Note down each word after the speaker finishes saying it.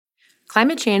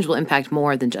Climate change will impact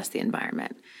more than just the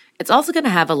environment. It's also going to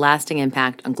have a lasting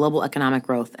impact on global economic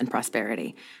growth and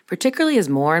prosperity, particularly as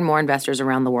more and more investors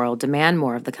around the world demand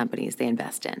more of the companies they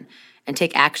invest in and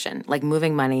take action, like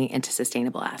moving money into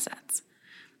sustainable assets.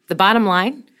 The bottom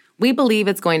line, we believe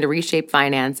it's going to reshape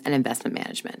finance and investment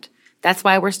management. That's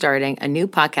why we're starting a new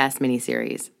podcast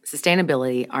miniseries,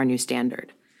 Sustainability, Our New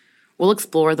Standard. We'll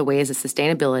explore the ways that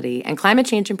sustainability, and climate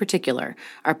change in particular,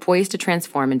 are poised to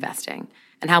transform investing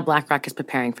and how BlackRock is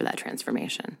preparing for that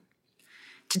transformation.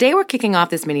 Today, we're kicking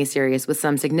off this mini-series with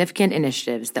some significant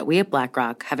initiatives that we at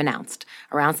BlackRock have announced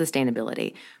around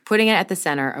sustainability, putting it at the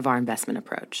center of our investment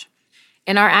approach.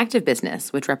 In our active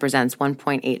business, which represents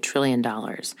 $1.8 trillion,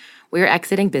 we are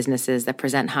exiting businesses that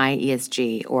present high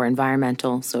ESG or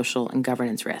environmental, social, and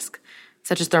governance risk,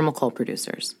 such as thermal coal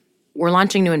producers. We're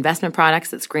launching new investment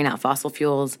products that screen out fossil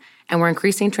fuels, and we're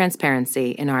increasing transparency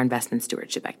in our investment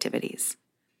stewardship activities.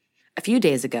 A few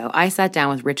days ago, I sat down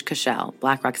with Rich Kushel,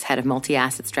 BlackRock's head of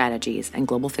multi-asset strategies and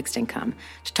global fixed income,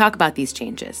 to talk about these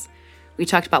changes. We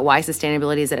talked about why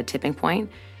sustainability is at a tipping point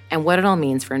and what it all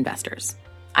means for investors.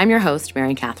 I'm your host,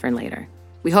 Mary Catherine Lader.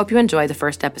 We hope you enjoy the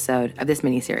first episode of this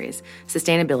mini-series,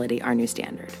 Sustainability, Our New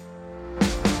Standard.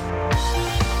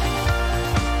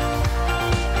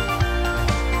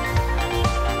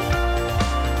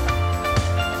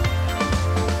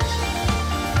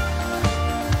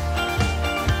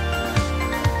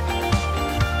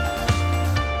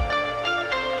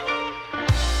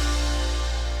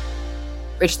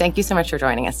 Rich, thank you so much for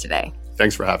joining us today.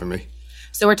 Thanks for having me.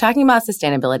 So we're talking about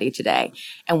sustainability today,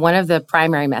 and one of the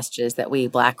primary messages that we,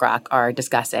 BlackRock, are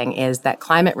discussing is that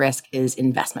climate risk is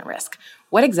investment risk.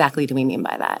 What exactly do we mean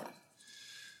by that?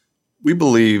 We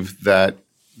believe that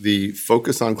the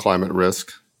focus on climate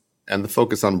risk and the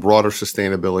focus on broader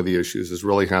sustainability issues is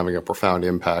really having a profound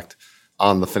impact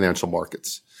on the financial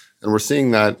markets. And we're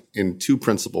seeing that in two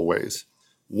principal ways.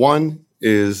 One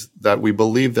is that we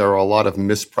believe there are a lot of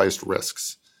mispriced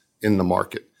risks in the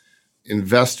market.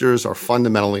 Investors are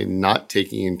fundamentally not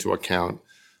taking into account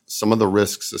some of the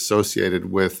risks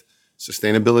associated with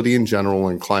sustainability in general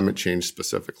and climate change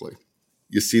specifically.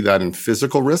 You see that in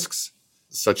physical risks,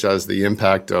 such as the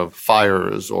impact of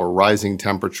fires or rising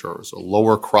temperatures or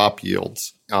lower crop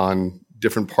yields on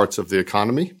different parts of the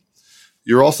economy.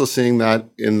 You're also seeing that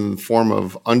in the form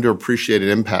of underappreciated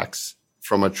impacts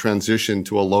from a transition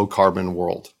to a low-carbon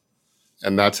world.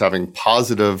 And that's having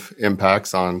positive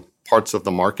impacts on parts of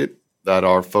the market that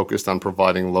are focused on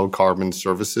providing low-carbon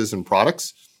services and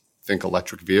products, think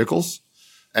electric vehicles,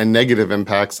 and negative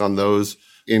impacts on those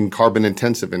in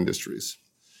carbon-intensive industries.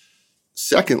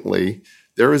 Secondly,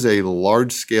 there is a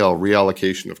large-scale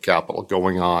reallocation of capital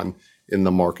going on in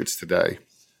the markets today,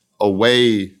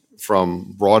 away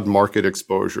from broad market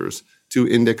exposures to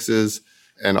indexes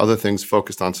and other things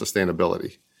focused on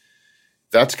sustainability.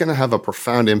 That's going to have a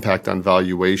profound impact on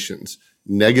valuations,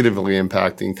 negatively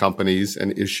impacting companies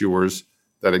and issuers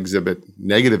that exhibit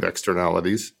negative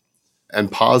externalities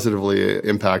and positively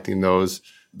impacting those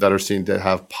that are seen to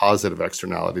have positive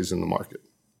externalities in the market.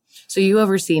 So you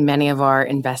oversee many of our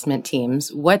investment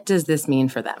teams. What does this mean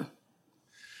for them?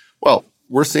 Well,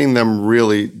 we're seeing them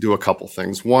really do a couple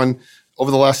things. One,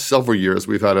 over the last several years,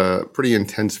 we've had a pretty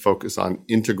intense focus on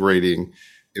integrating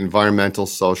environmental,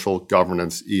 social,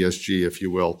 governance, ESG, if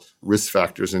you will, risk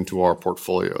factors into our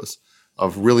portfolios,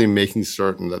 of really making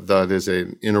certain that that is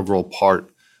an integral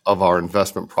part of our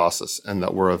investment process and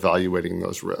that we're evaluating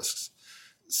those risks.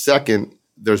 Second,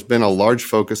 there's been a large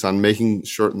focus on making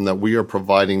certain that we are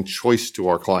providing choice to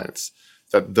our clients,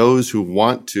 that those who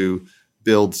want to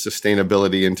build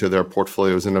sustainability into their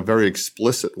portfolios in a very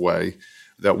explicit way,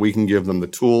 that we can give them the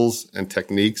tools and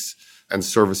techniques and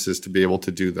services to be able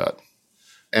to do that.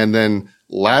 And then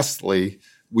lastly,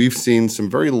 we've seen some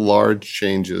very large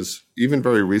changes, even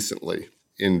very recently,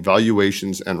 in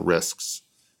valuations and risks,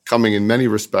 coming in many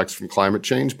respects from climate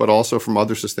change, but also from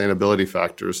other sustainability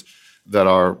factors that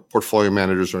our portfolio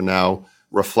managers are now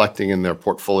reflecting in their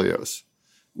portfolios.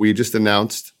 We just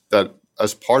announced that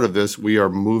as part of this, we are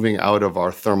moving out of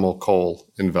our thermal coal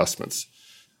investments.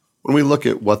 When we look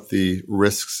at what the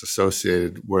risks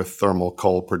associated with thermal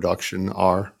coal production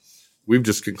are, we've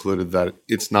just concluded that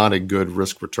it's not a good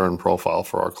risk-return profile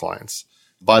for our clients.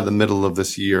 By the middle of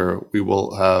this year, we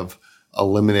will have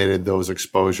eliminated those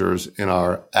exposures in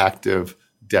our active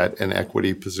debt and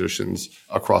equity positions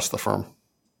across the firm.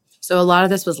 So a lot of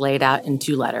this was laid out in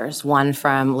 2 letters, one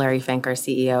from Larry Fink, our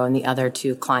CEO, and the other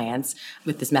to clients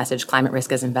with this message, climate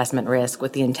risk as investment risk,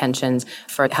 with the intentions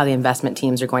for how the investment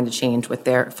teams are going to change, what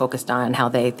they're focused on, how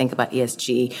they think about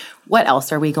ESG. What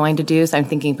else are we going to do? So I'm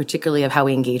thinking particularly of how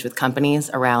we engage with companies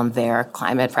around their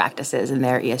climate practices and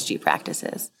their ESG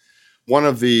practices. One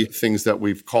of the things that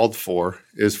we've called for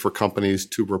is for companies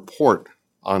to report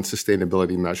on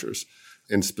sustainability measures.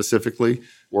 And specifically,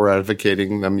 we're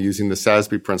advocating them using the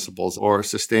SASB principles or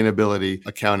Sustainability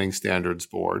Accounting Standards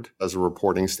Board as a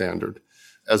reporting standard,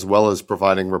 as well as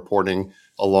providing reporting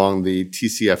along the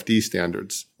TCFD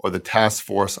standards or the Task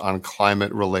Force on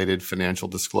Climate-Related Financial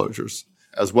Disclosures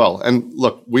as well. And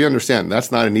look, we understand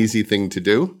that's not an easy thing to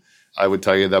do. I would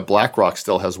tell you that BlackRock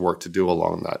still has work to do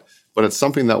along that. But it's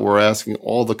something that we're asking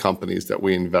all the companies that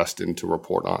we invest in to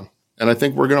report on. And I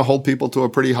think we're going to hold people to a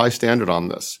pretty high standard on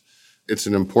this. It's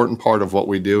an important part of what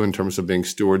we do in terms of being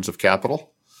stewards of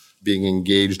capital, being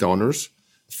engaged owners,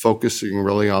 focusing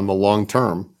really on the long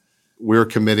term. We're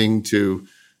committing to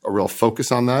a real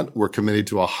focus on that. We're committed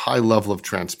to a high level of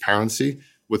transparency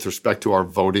with respect to our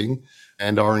voting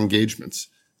and our engagements.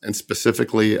 And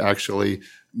specifically, actually,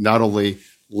 not only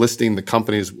listing the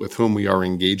companies with whom we are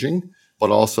engaging,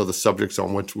 but also the subjects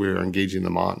on which we are engaging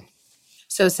them on.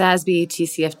 So SASB,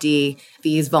 TCFD,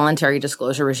 these voluntary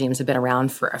disclosure regimes have been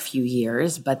around for a few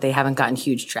years, but they haven't gotten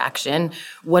huge traction.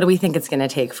 What do we think it's going to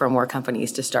take for more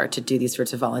companies to start to do these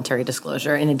sorts of voluntary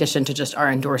disclosure, in addition to just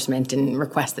our endorsement and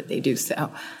request that they do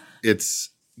so? It's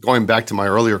going back to my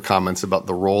earlier comments about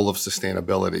the role of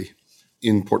sustainability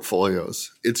in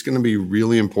portfolios. It's going to be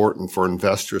really important for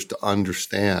investors to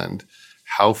understand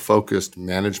how focused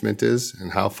management is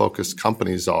and how focused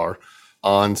companies are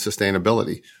on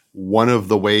sustainability. One of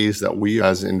the ways that we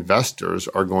as investors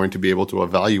are going to be able to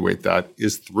evaluate that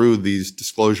is through these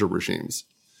disclosure regimes.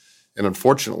 And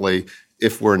unfortunately,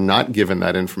 if we're not given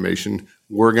that information,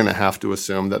 we're going to have to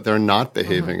assume that they're not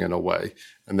behaving in a way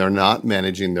and they're not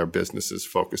managing their businesses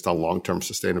focused on long-term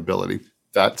sustainability.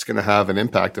 That's going to have an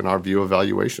impact on our view of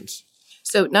valuations.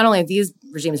 So not only have these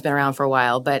regimes been around for a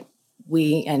while, but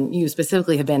we and you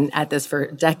specifically have been at this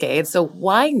for decades. So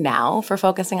why now for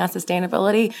focusing on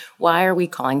sustainability? Why are we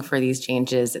calling for these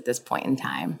changes at this point in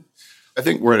time? I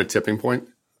think we're at a tipping point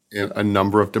in a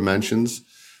number of dimensions.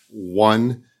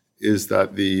 One is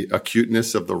that the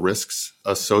acuteness of the risks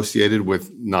associated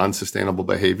with non-sustainable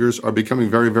behaviors are becoming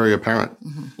very, very apparent.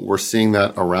 We're seeing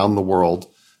that around the world,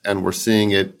 and we're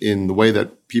seeing it in the way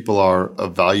that people are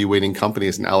evaluating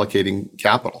companies and allocating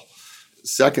capital.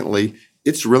 Secondly,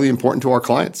 it's really important to our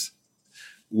clients.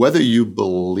 Whether you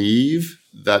believe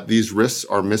that these risks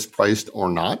are mispriced or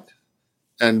not,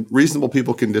 and reasonable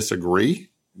people can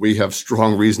disagree, we have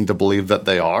strong reason to believe that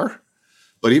they are.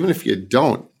 But even if you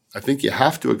don't, I think you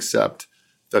have to accept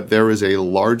that there is a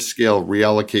large-scale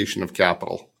reallocation of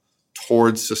capital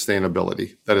towards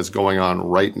sustainability that is going on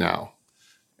right now.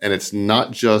 And it's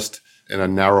not just in a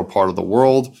narrow part of the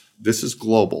world. This is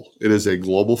global. It is a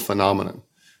global phenomenon.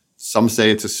 Some say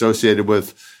it's associated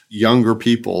with younger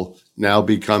people now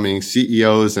becoming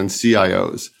CEOs and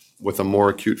CIOs with a more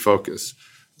acute focus.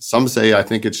 Some say I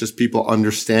think it's just people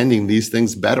understanding these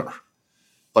things better.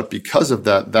 But because of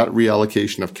that, that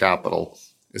reallocation of capital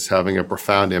is having a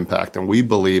profound impact. And we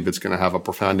believe it's going to have a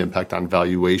profound impact on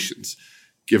valuations.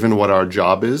 Given what our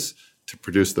job is to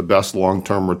produce the best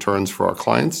long-term returns for our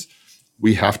clients,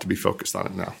 we have to be focused on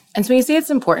it now. And so when you say it's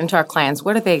important to our clients,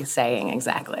 what are they saying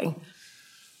exactly?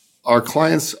 Our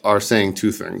clients are saying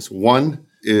 2 things. One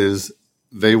is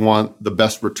they want the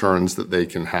best returns that they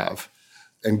can have.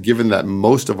 And given that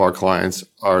most of our clients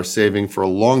are saving for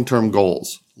long-term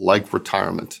goals like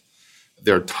retirement,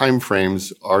 their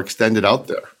timeframes are extended out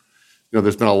there.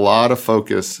 There's been a lot of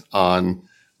focus on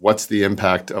what's the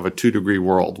impact of a 2-degree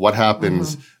world, what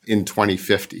happens in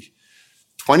 2050.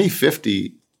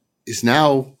 2050 is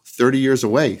now 30 years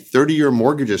away. 30-year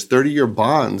mortgages, 30-year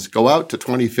bonds go out to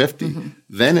 2050.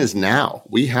 Then is now.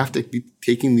 We have to be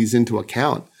taking these into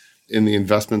account in the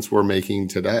investments we're making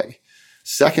today.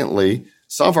 Secondly,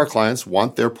 some of our clients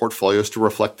want their portfolios to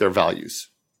reflect their values,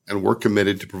 and we're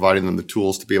committed to providing them the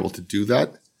tools to be able to do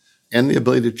that and the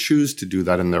ability to choose to do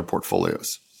that in their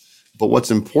portfolios. But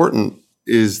what's important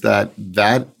is that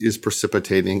that is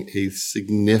precipitating a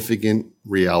significant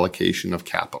reallocation of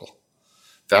capital.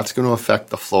 That's going to affect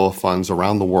the flow of funds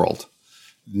around the world,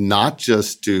 not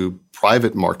just to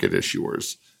private market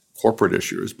issuers, corporate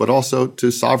issuers, but also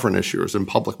to sovereign issuers in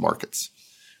public markets.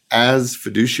 As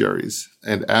fiduciaries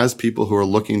and as people who are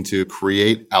looking to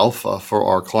create alpha for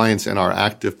our clients in our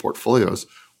active portfolios,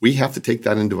 we have to take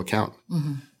that into account.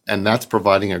 And that's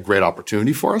providing a great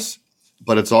opportunity for us,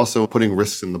 but it's also putting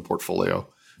risks in the portfolio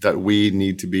that we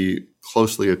need to be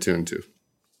closely attuned to.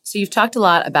 So you've talked a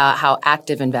lot about how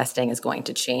active investing is going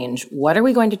to change. What are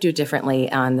we going to do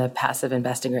differently on the passive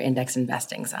investing or index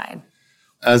investing side?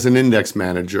 As an index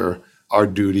manager, our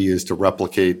duty is to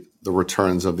replicate the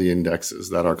returns of the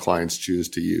indexes that our clients choose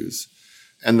to use.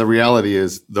 And the reality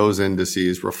is those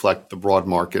indices reflect the broad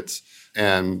markets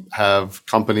and have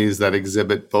companies that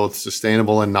exhibit both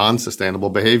sustainable and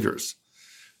non-sustainable behaviors.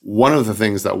 One of the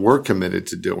things that we're committed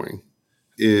to doing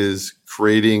is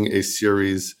creating a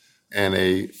series and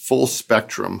a full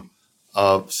spectrum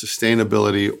of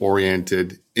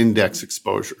sustainability-oriented index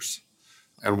exposures.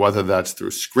 And whether that's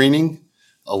through screening,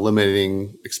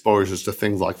 eliminating exposures to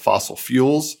things like fossil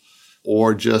fuels,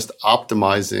 or just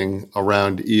optimizing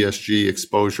around ESG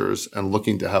exposures and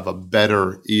looking to have a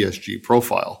better ESG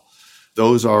profile.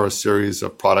 Those are a series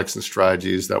of products and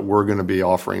strategies that we're going to be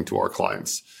offering to our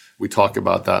clients. We talk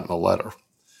about that in the letter.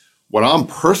 What I'm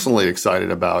personally excited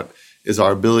about is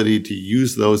our ability to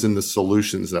use those in the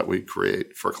solutions that we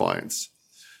create for clients.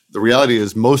 The reality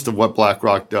is most of what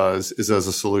BlackRock does is as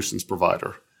a solutions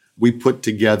provider. We put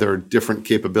together different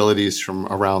capabilities from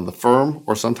around the firm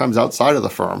or sometimes outside of the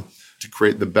firm to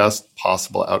create the best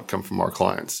possible outcome from our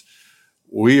clients.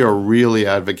 We are really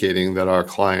advocating that our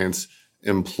clients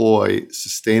employ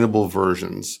sustainable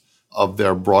versions of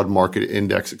their broad market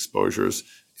index exposures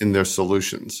in their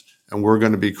solutions. And we're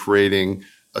going to be creating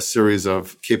a series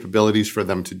of capabilities for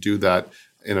them to do that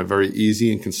in a very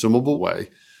easy and consumable way.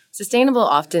 Sustainable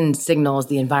often signals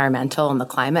the environmental and the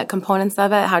climate components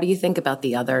of it. How do you think about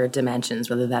the other dimensions,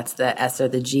 whether that's the S or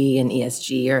the G in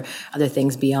ESG or other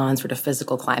things beyond sort of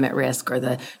physical climate risk or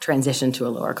the transition to a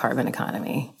lower carbon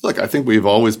economy? Look, I think we've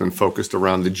always been focused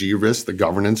around the G risk, the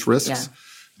governance risks. Yeah.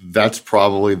 That's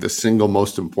probably the single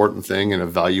most important thing in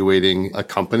evaluating a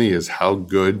company is how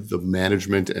good the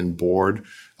management and board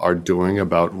are doing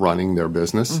about running their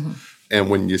business. Mm-hmm. And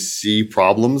when you see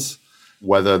problems,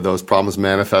 whether those problems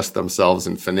manifest themselves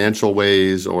in financial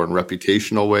ways or in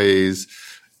reputational ways,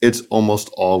 it's almost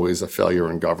always a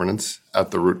failure in governance at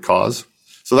the root cause.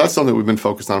 So that's something we've been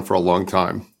focused on for a long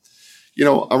time. You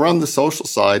know, around the social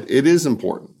side, it is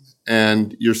important.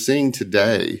 And you're seeing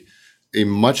today a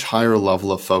much higher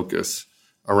level of focus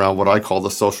around what I call the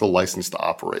social license to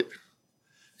operate.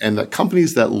 And that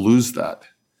companies that lose that,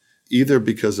 either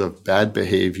because of bad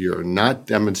behavior, not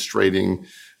demonstrating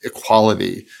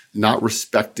equality, not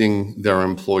respecting their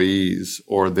employees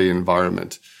or the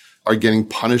environment, are getting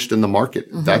punished in the market.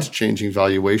 Mm-hmm. That's changing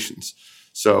valuations.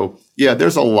 So, yeah,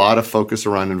 there's a lot of focus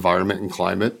around environment and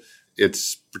climate.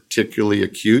 It's particularly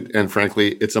acute, and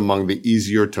frankly, it's among the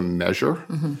easier to measure.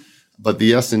 Mm-hmm. But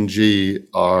the S and G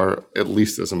are at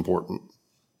least as important.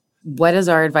 What is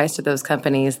our advice to those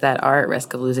companies that are at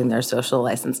risk of losing their social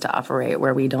license to operate,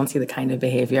 where we don't see the kind of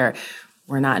behavior?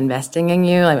 We're not investing in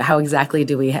you. Like, how exactly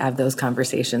do we have those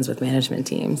conversations with management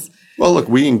teams? Well, look,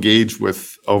 we engage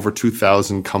with over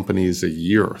 2,000 companies a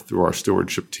year through our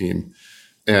stewardship team,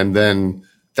 and then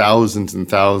thousands and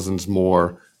thousands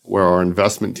more where our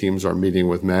investment teams are meeting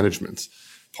with managements.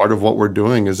 Part of what we're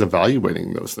doing is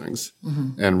evaluating those things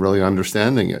mm-hmm. and really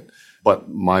understanding it. But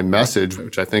my message,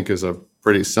 which I think is a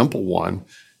pretty simple one,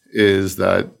 is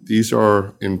that these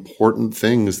are important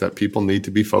things that people need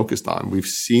to be focused on. We've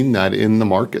seen that in the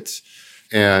markets.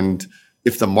 And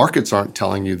if the markets aren't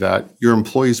telling you that, your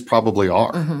employees probably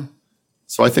are. Mm-hmm.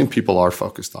 So I think people are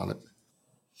focused on it.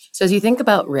 So as you think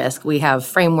about risk, we have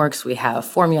frameworks, we have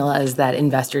formulas that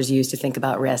investors use to think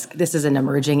about risk. This is an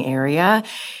emerging area.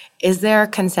 Is there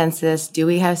consensus? Do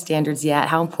we have standards yet?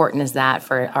 How important is that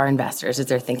for our investors as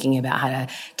they're thinking about how to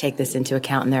take this into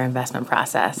account in their investment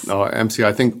process? No, MC,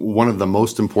 I think one of the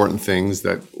most important things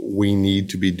that we need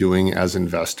to be doing as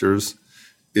investors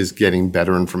is getting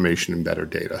better information and better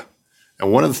data.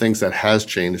 And one of the things that has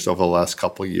changed over the last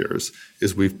couple of years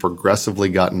is we've progressively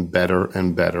gotten better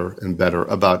and better and better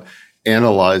about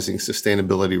analyzing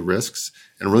sustainability risks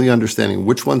and really understanding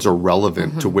which ones are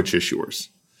relevant mm-hmm. to which issuers.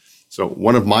 So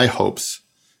one of my hopes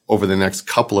over the next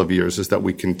couple of years is that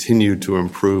we continue to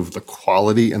improve the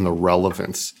quality and the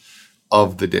relevance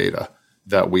of the data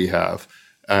that we have.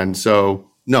 And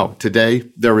so, no, today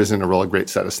there isn't a really great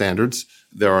set of standards.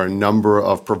 There are a number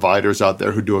of providers out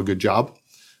there who do a good job,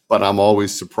 but I'm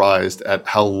always surprised at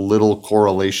how little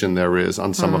correlation there is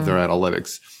on some of their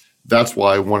analytics. That's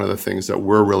why one of the things that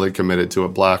we're really committed to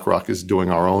at BlackRock is doing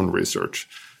our own research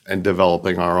and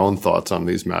developing our own thoughts on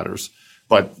these matters.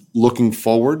 But looking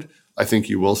forward, I think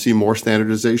you will see more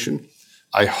standardization.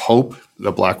 I hope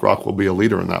that BlackRock will be a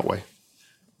leader in that way.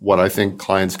 What I think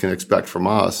clients can expect from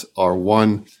us are,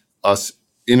 one, us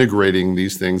integrating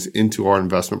these things into our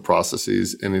investment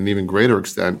processes in an even greater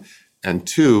extent, and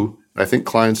two, and I think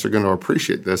clients are going to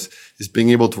appreciate this, is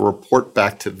being able to report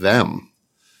back to them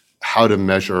how to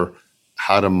measure,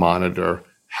 how to monitor,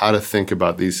 how to think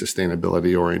about these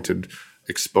sustainability-oriented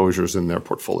exposures in their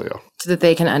portfolio. So that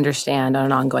they can understand on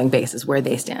an ongoing basis where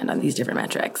they stand on these different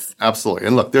metrics. Absolutely.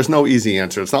 And look, there's no easy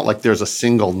answer. It's not like there's a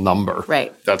single number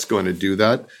that's going to do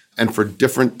that. And for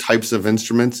different types of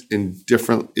instruments in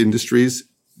different industries,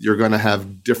 you're going to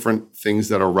have different things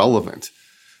that are relevant.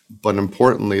 But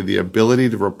importantly, the ability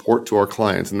to report to our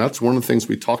clients, and that's one of the things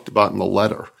we talked about in the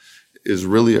letter, is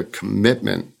really a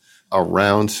commitment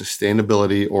around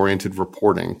sustainability-oriented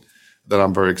reporting that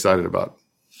I'm very excited about.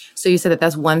 So you said that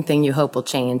that's one thing you hope will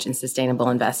change in sustainable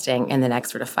investing in the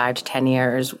next sort of 5 to 10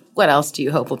 years. What else do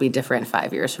you hope will be different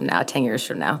 5 years from now, 10 years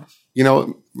from now?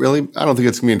 Really, I don't think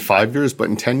it's going to be in 5 years, but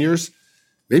in 10 years,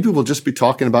 maybe we'll just be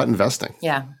talking about investing.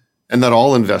 Yeah. And that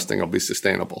all investing will be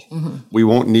sustainable. Mm-hmm. We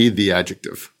won't need the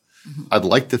adjective. Mm-hmm. I'd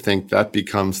like to think that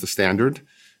becomes the standard.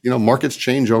 Markets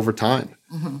change over time.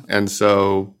 Mm-hmm. And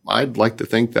so I'd like to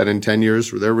think that in 10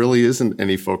 years, there really isn't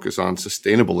any focus on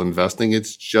sustainable investing.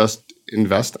 It's just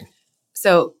investing.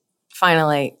 So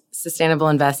finally, sustainable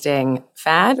investing,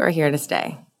 fad or here to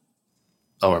stay?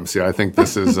 OMC, I think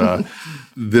this is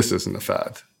this isn't a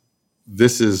fad.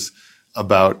 This is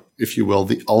about, if you will,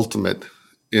 the ultimate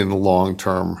in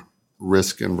long-term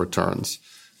risk and returns.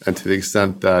 And to the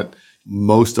extent that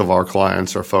most of our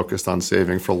clients are focused on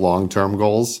saving for long-term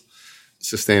goals,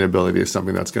 sustainability is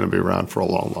something that's going to be around for a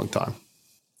long, long time.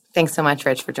 Thanks so much,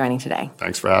 Rich, for joining today.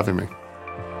 Thanks for having me.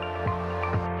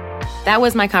 That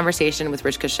was my conversation with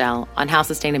Rich Kushel on how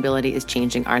sustainability is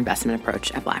changing our investment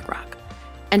approach at BlackRock.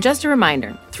 And just a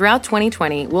reminder, throughout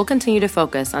 2020, we'll continue to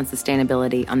focus on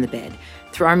sustainability on the bid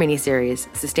through our mini-series,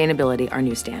 Sustainability, Our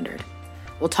New Standard.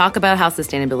 We'll talk about how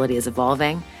sustainability is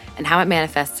evolving and how it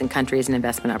manifests in countries and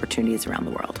investment opportunities around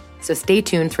the world. So stay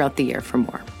tuned throughout the year for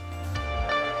more.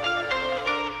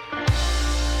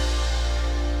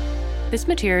 This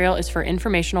material is for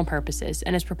informational purposes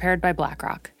and is prepared by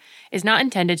BlackRock, is not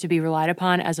intended to be relied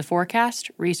upon as a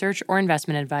forecast, research, or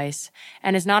investment advice,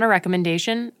 and is not a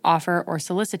recommendation, offer, or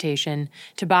solicitation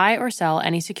to buy or sell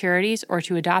any securities or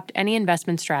to adopt any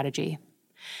investment strategy.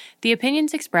 The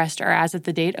opinions expressed are as of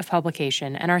the date of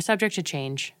publication and are subject to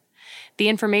change. The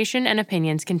information and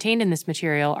opinions contained in this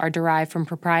material are derived from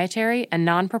proprietary and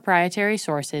non-proprietary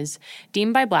sources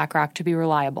deemed by BlackRock to be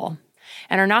reliable,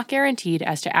 and are not guaranteed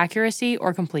as to accuracy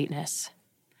or completeness.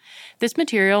 This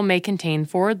material may contain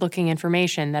forward-looking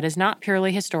information that is not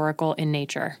purely historical in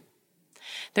nature.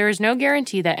 There is no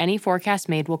guarantee that any forecast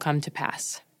made will come to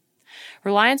pass.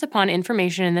 Reliance upon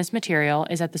information in this material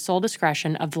is at the sole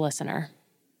discretion of the listener.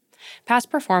 Past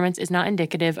performance is not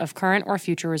indicative of current or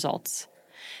future results.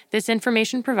 This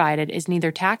information provided is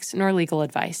neither tax nor legal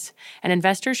advice, and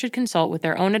investors should consult with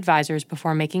their own advisors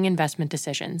before making investment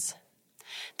decisions.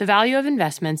 The value of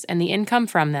investments and the income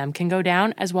from them can go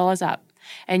down as well as up,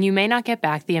 and you may not get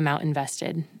back the amount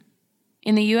invested.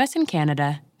 In the U.S. and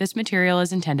Canada, this material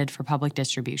is intended for public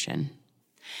distribution.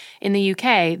 In the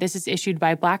UK, this is issued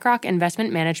by BlackRock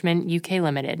Investment Management UK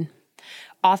Limited,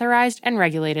 authorized and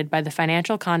regulated by the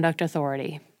Financial Conduct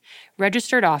Authority.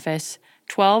 Registered office,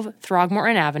 12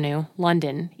 Throgmorton Avenue,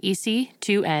 London, EC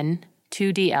 2N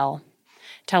 2DL.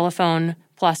 Telephone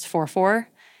 +44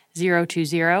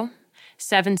 020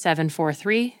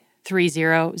 7743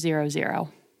 3000.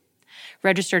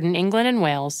 Registered in England and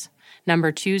Wales,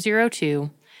 number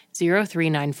 202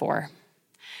 0394.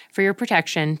 For your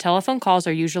protection, telephone calls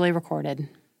are usually recorded.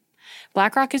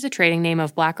 BlackRock is a trading name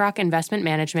of BlackRock Investment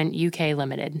Management UK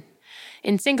Limited.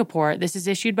 In Singapore, this is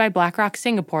issued by BlackRock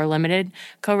Singapore Limited,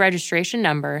 co-registration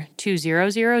number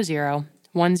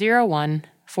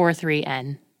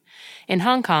 2000101443N. In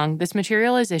Hong Kong, this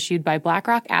material is issued by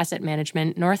BlackRock Asset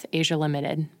Management North Asia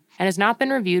Limited and has not been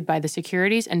reviewed by the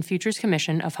Securities and Futures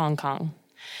Commission of Hong Kong.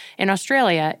 In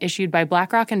Australia, issued by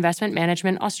BlackRock Investment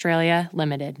Management Australia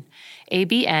Limited,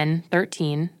 ABN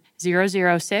 13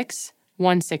 006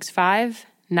 165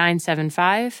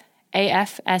 975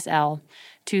 AFSL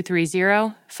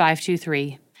 230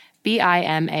 523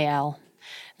 BIMAL.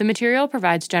 The material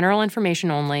provides general information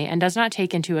only and does not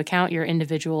take into account your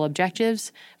individual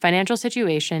objectives, financial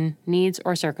situation, needs,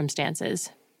 or circumstances.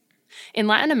 In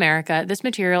Latin America, this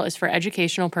material is for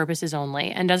educational purposes only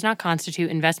and does not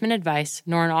constitute investment advice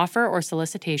nor an offer or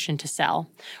solicitation to sell,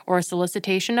 or a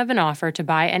solicitation of an offer to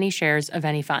buy any shares of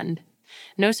any fund.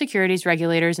 No securities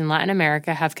regulators in Latin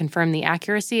America have confirmed the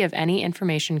accuracy of any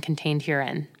information contained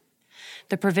herein.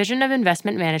 The provision of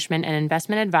investment management and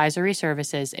investment advisory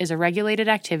services is a regulated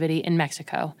activity in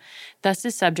Mexico, thus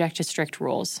is subject to strict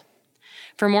rules.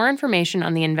 For more information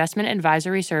on the investment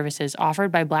advisory services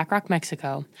offered by BlackRock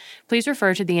Mexico, please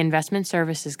refer to the Investment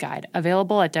Services Guide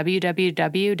available at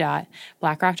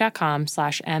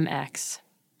www.blackrock.com/mx.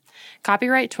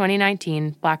 Copyright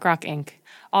 2019 BlackRock Inc.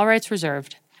 All rights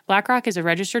reserved. BlackRock is a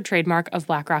registered trademark of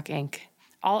BlackRock Inc.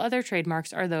 All other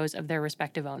trademarks are those of their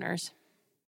respective owners.